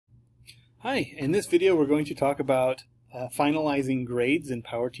Hi, in this video we're going to talk about finalizing grades in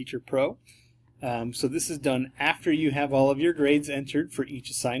PowerTeacher Pro. So this is done after you have all of your grades entered for each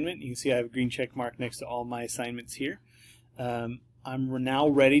assignment. You can see I have a green check mark next to all my assignments here. I'm now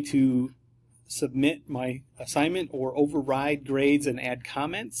ready to submit my assignment or override grades and add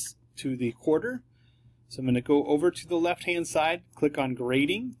comments to the quarter. So I'm going to go over to the left hand side, click on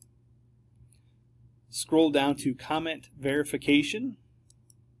grading, scroll down to comment verification.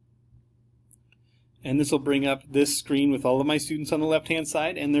 And this will bring up this screen with all of my students on the left-hand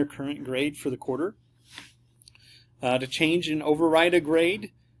side and their current grade for the quarter. To change and override a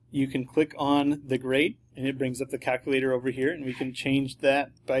grade, you can click on the grade, and it brings up the calculator over here, and we can change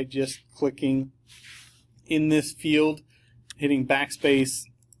that by just clicking in this field, hitting backspace,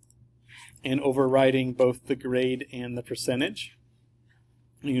 and overriding both the grade and the percentage.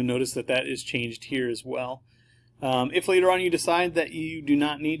 You'll notice that that is changed here as well. If later on you decide that you do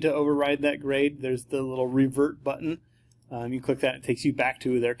not need to override that grade, there's the little revert button. You click that, it takes you back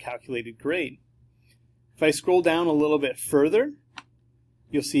to their calculated grade. If I scroll down a little bit further,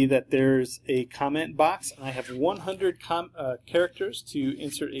 you'll see that there's a comment box. I have 100 characters to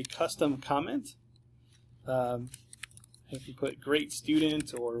insert a custom comment. If you put great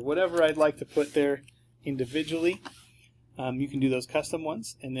student or whatever I'd like to put there individually, you can do those custom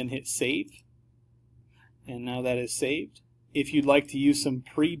ones and then hit save. And now that is saved. If you'd like to use some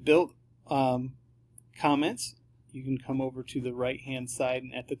pre-built comments, you can come over to the right hand side,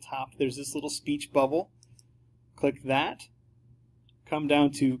 and at the top there's this little speech bubble. Click that, come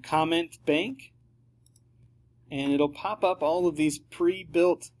down to comment bank, and it'll pop up all of these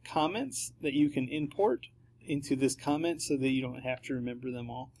pre-built comments that you can import into this comment so that you don't have to remember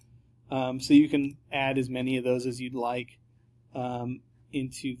them all. So you can add as many of those as you'd like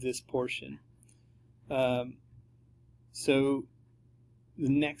into this portion. So the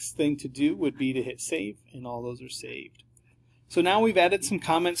next thing to do would be to hit save, and all those are saved. So now we've added some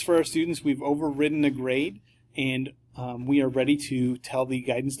comments for our students, we've overridden a grade, and we are ready to tell the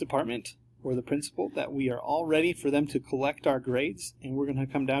guidance department or the principal that we are all ready for them to collect our grades, and we're going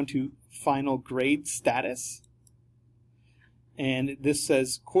to come down to final grade status. And this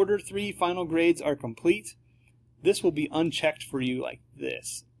says quarter 3 final grades are complete. This will be unchecked for you like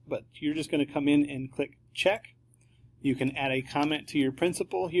this, but you're just going to come in and click check. You can add a comment to your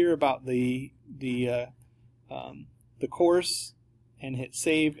principal here about the course and hit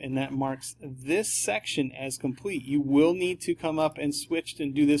save, and that marks this section as complete. You will need to come up and switch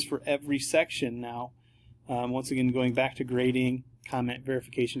and do this for every section now. Once again, going back to grading, comment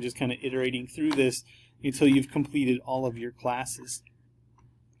verification, just kind of iterating through this until you've completed all of your classes.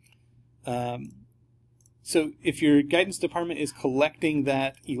 So if your guidance department is collecting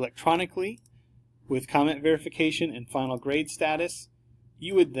that electronically with comment verification and final grade status,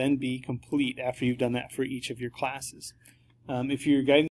 you would then be complete after you've done that for each of your classes. If your guidance